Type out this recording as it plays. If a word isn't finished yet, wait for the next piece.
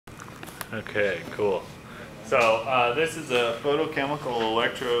Okay, cool. So this is a photochemical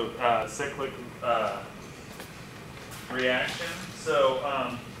electrocyclic reaction.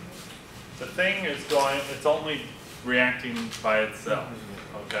 So the thing is it's only reacting by itself,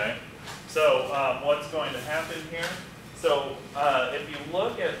 okay? So what's going to happen here? So if you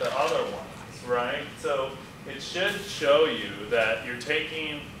look at the other ones, right? So it should show you that you're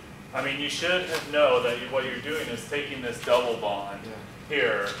taking, you should know that what you're doing is taking this double bond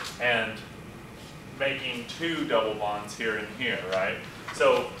here and making two double bonds here and here, right?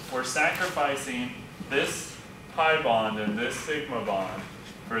 So we're sacrificing this pi bond and this sigma bond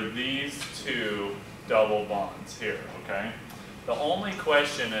for these two double bonds here, okay? The only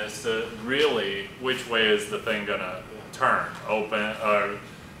question is to really, which way is the thing gonna turn, open, or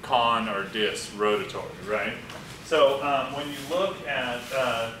con or dis, rotatory, right? So when you look at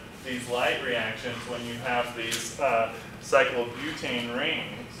these light reactions, when you have these cyclobutane rings,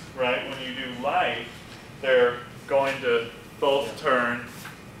 right? When you do light, they're going to both turn,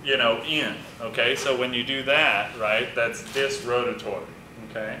 in, okay? So when you do that, right, that's dis-rotatory,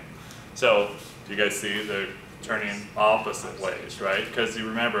 okay? So you guys see they're turning opposite ways, right? Because you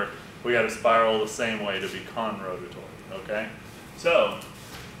remember, we got to spiral the same way to be con-rotatory, okay? So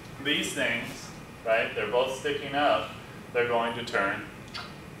these things, right, they're both sticking up, they're going to turn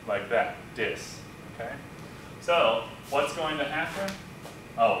like that, dis, okay? So what's going to happen?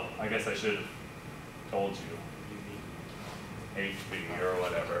 Oh, I guess I should have told you. HB or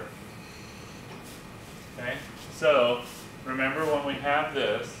whatever. Okay? So remember when we have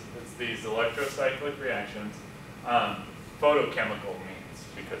this, it's these electrocyclic reactions, photochemical means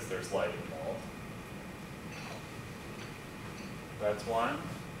because there's light involved. That's one.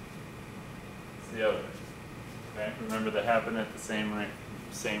 It's the other. Okay? Remember they happen at the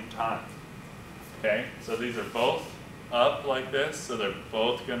same time. Okay? So these are both up like this, so they're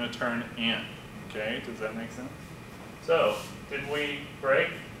both going to turn in. Okay, does that make sense? So, did we break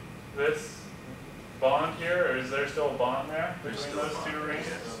this bond here, or is there still a bond there between those two rings?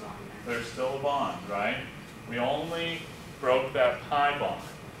 There's still a bond, right? We only broke that pi bond.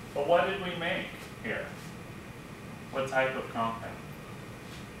 But what did we make here? What type of compound?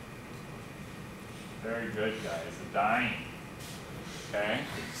 Very good, guys, a diene. Okay,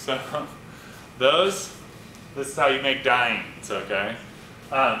 so this is how you make dienes, okay?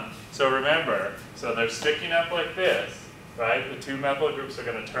 So remember, so they're sticking up like this, right? The two methyl groups are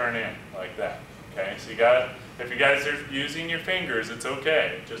going to turn in like that, okay? So if you guys are using your fingers, it's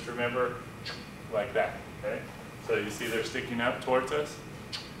okay. Just remember, like that, okay? So you see they're sticking up towards us,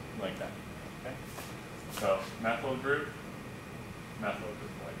 like that, okay? So methyl group, like that,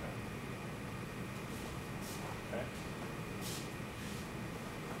 okay?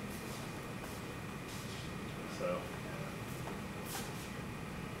 So.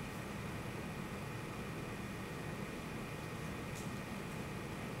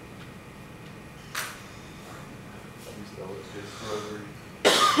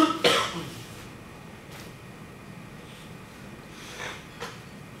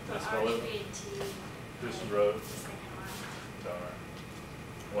 Just road.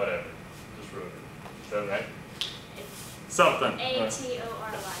 Whatever. Just road. Is that right? It's something.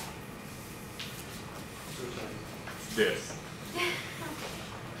 A-T-O-R-Y. This.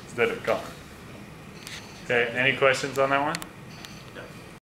 Instead of con. Okay, any questions on that one?